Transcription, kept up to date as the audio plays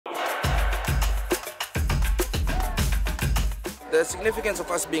The significance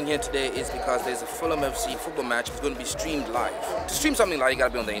of us being here today is because there's a Fulham FC football match that's going to be streamed live. To stream something live, you got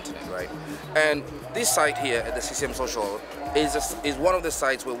to be on the internet, right? And this site here at the CCM Social is one of the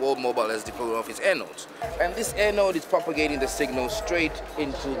sites where World Mobile has deployed off its AirNodes. And this AirNode is propagating the signal straight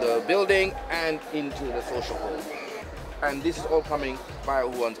into the building and into the social hall. And this is all coming via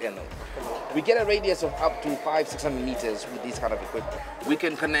one's AirNode. We get a radius of up to 500-600 meters with these kind of equipment. We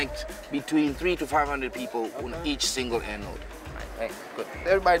can connect between 300 to 500 people on each single AirNode. Hey, good.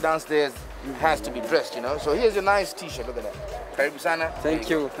 Everybody downstairs has to be dressed, you know. So here's your nice T-shirt. Look at that. Karibu sana. Thank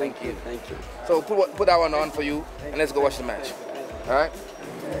you. Thank you. Thank you. So put that one on for you, and let's go watch the match. All right.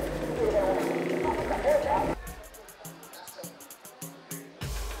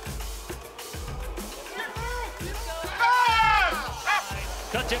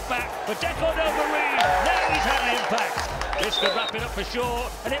 Cuts it back for Deco Novarine. Now he's had an impact. This could wrap it up for sure,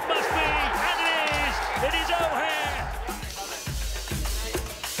 and it must be. And